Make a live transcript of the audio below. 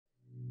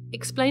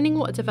Explaining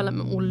what a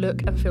development will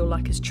look and feel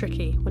like is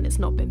tricky when it's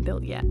not been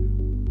built yet.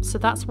 So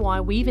that's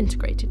why we've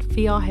integrated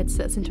VR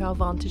headsets into our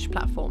Vantage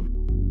platform.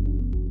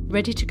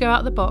 Ready to go out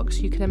of the box,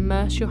 you can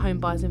immerse your home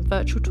buyers in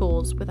virtual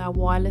tours with our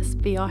wireless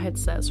VR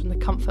headsets from the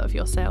comfort of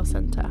your sales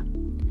centre.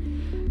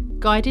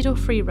 Guided or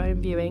free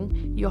roam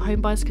viewing, your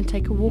home buyers can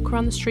take a walk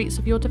around the streets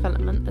of your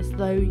development as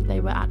though they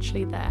were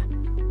actually there.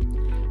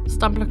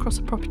 Stumble across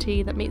a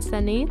property that meets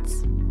their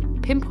needs?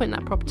 Pinpoint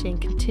that property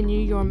and continue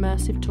your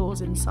immersive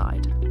tours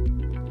inside.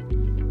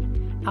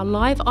 Our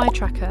live eye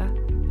tracker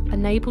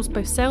enables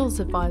both sales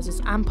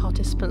advisors and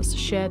participants to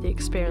share the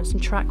experience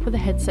and track where the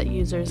headset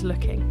user is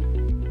looking.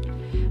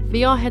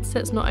 VR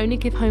headsets not only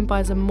give home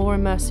buyers a more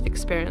immersive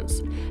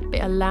experience, but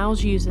it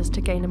allows users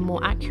to gain a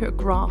more accurate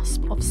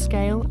grasp of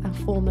scale and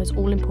form those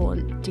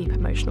all-important deep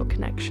emotional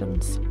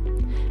connections.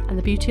 And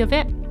the beauty of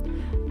it?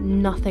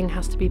 Nothing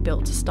has to be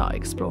built to start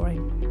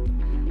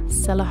exploring.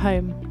 Sell a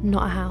home,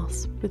 not a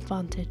house, with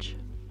Vantage.